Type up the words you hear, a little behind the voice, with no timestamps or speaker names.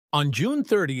On June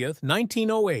 30th,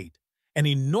 1908, an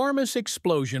enormous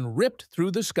explosion ripped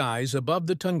through the skies above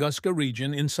the Tunguska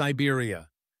region in Siberia,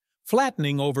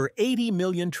 flattening over 80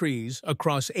 million trees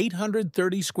across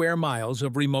 830 square miles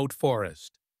of remote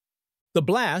forest. The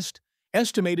blast,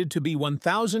 estimated to be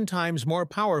 1,000 times more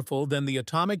powerful than the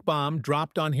atomic bomb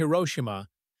dropped on Hiroshima,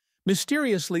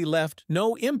 mysteriously left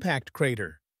no impact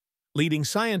crater, leading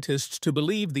scientists to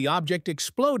believe the object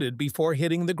exploded before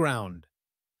hitting the ground.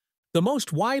 The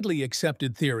most widely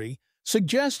accepted theory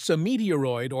suggests a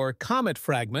meteoroid or comet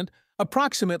fragment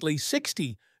approximately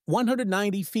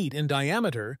 190 feet in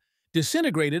diameter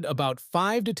disintegrated about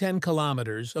 5 to 10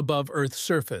 kilometers above Earth's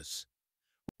surface.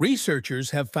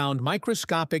 Researchers have found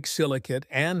microscopic silicate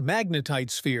and magnetite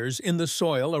spheres in the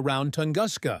soil around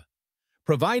Tunguska,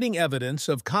 providing evidence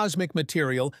of cosmic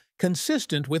material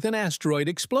consistent with an asteroid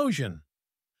explosion.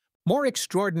 More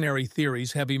extraordinary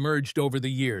theories have emerged over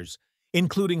the years,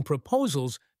 including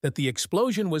proposals that the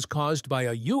explosion was caused by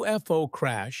a UFO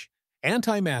crash,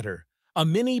 antimatter, a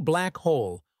mini black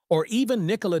hole, or even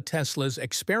Nikola Tesla's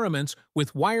experiments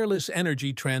with wireless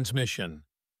energy transmission.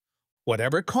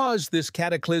 Whatever caused this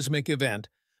cataclysmic event,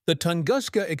 the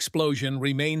Tunguska explosion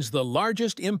remains the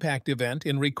largest impact event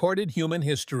in recorded human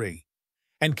history,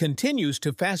 and continues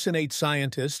to fascinate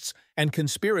scientists and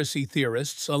conspiracy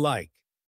theorists alike.